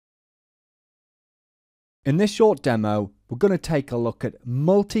In this short demo, we're going to take a look at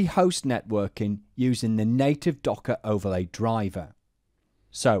multi-host networking using the native Docker overlay driver.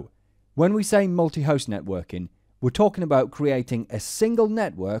 So, when we say multi-host networking, we're talking about creating a single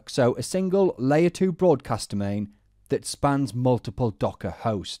network, so a single layer 2 broadcast domain that spans multiple Docker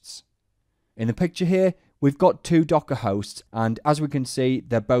hosts. In the picture here, we've got 2 Docker hosts, and as we can see,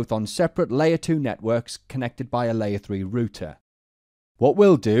 they're both on separate layer 2 networks connected by a layer 3 router. What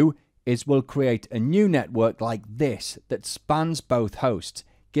we'll do is we'll create a new network like this that spans both hosts,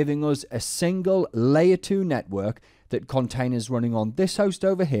 giving us a single layer 2 network that containers running on this host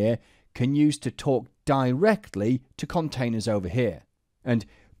over here can use to talk directly to containers over here. And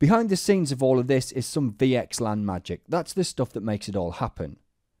behind the scenes of all of this is some VXLAN magic. That's the stuff that makes it all happen.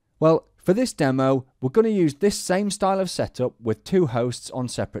 Well, for this demo, we're going to use this same style of setup with 2 hosts on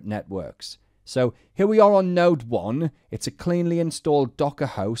separate networks. So here we are on node 1, it's a cleanly installed Docker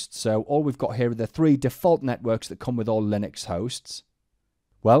host, so all we've got here are the 3 default networks that come with all Linux hosts.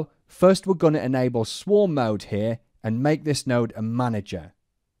 Well, first we're going to enable swarm mode here and make this node a manager.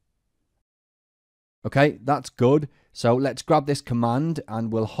 Okay, that's good, so let's grab this command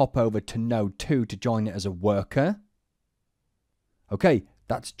and we'll hop over to node 2 to join it as a worker. Okay,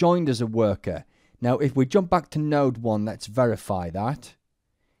 that's joined as a worker. Now if we jump back to node 1, let's verify that.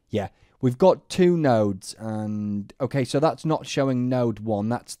 Yeah. We've got 2 nodes, and okay, so that's not showing node 1,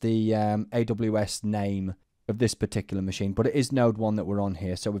 that's the AWS name of this particular machine, but it is node 1 that we're on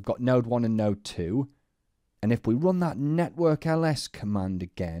here, so we've got node 1 and node 2, and if we run that network ls command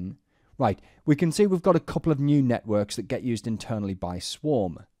again, right, we can see we've got a couple of new networks that get used internally by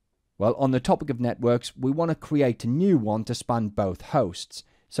Swarm. Well, on the topic of networks, we want to create a new one to span both hosts,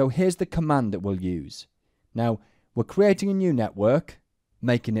 so here's the command that we'll use. Now, we're creating a new network,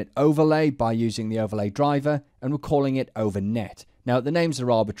 making it overlay by using the overlay driver, and we're calling it overnet. Now the names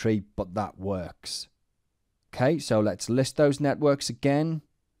are arbitrary, but that works. Okay, so let's list those networks again,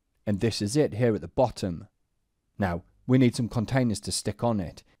 and this is it here at the bottom. Now we need some containers to stick on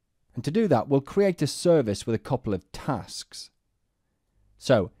it, and to do that we'll create a service with a couple of tasks.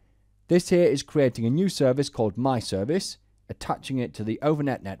 So this here is creating a new service called myService, attaching it to the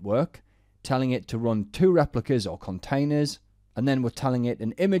overnet network, telling it to run 2 replicas or containers, and then we're telling it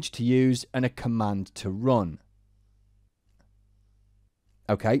an image to use and a command to run.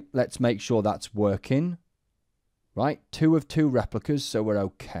 Okay, let's make sure that's working. Right, 2 of 2 replicas, so we're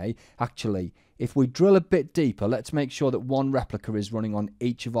okay. Actually, if we drill a bit deeper, let's make sure that 1 replica is running on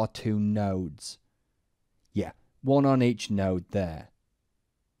each of our 2 nodes. Yeah, 1 on each node there.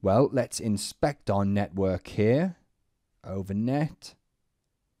 Well, let's inspect our network here. Overnet.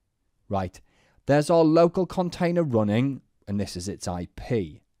 Right, there's our local container running, and this is its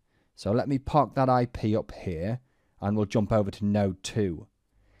IP. So let me park that IP up here, and we'll jump over to node 2.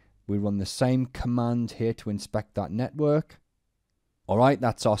 We run the same command here to inspect that network. Alright,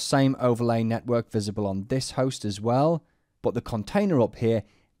 that's our same overlay network visible on this host as well, but the container up here,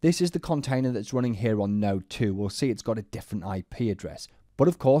 this is the container that's running here on node 2. We'll see it's got a different IP address, but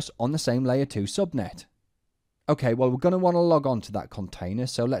of course on the same layer 2 subnet. Okay, well we're going to want to log on to that container,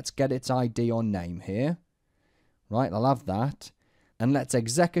 so let's get its ID or name here. Right, I'll have that. And let's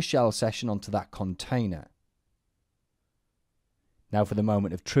exec a shell session onto that container. Now for the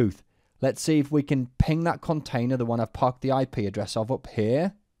moment of truth. Let's see if we can ping that container, the one I've parked the IP address of up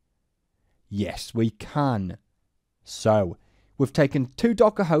here. Yes, we can. So, we've taken 2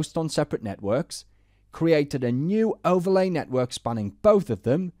 Docker hosts on separate networks, created a new overlay network spanning both of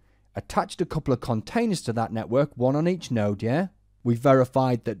them, attached a couple of containers to that network, 1 on each node, yeah? We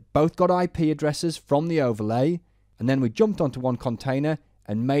verified that both got IP addresses from the overlay, and then we jumped onto 1 container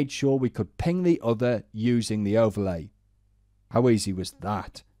and made sure we could ping the other using the overlay. How easy was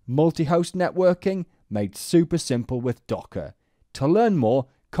that? Multi-host networking made super simple with Docker. To learn more,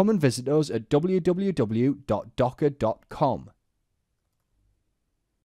 come and visit us at www.docker.com.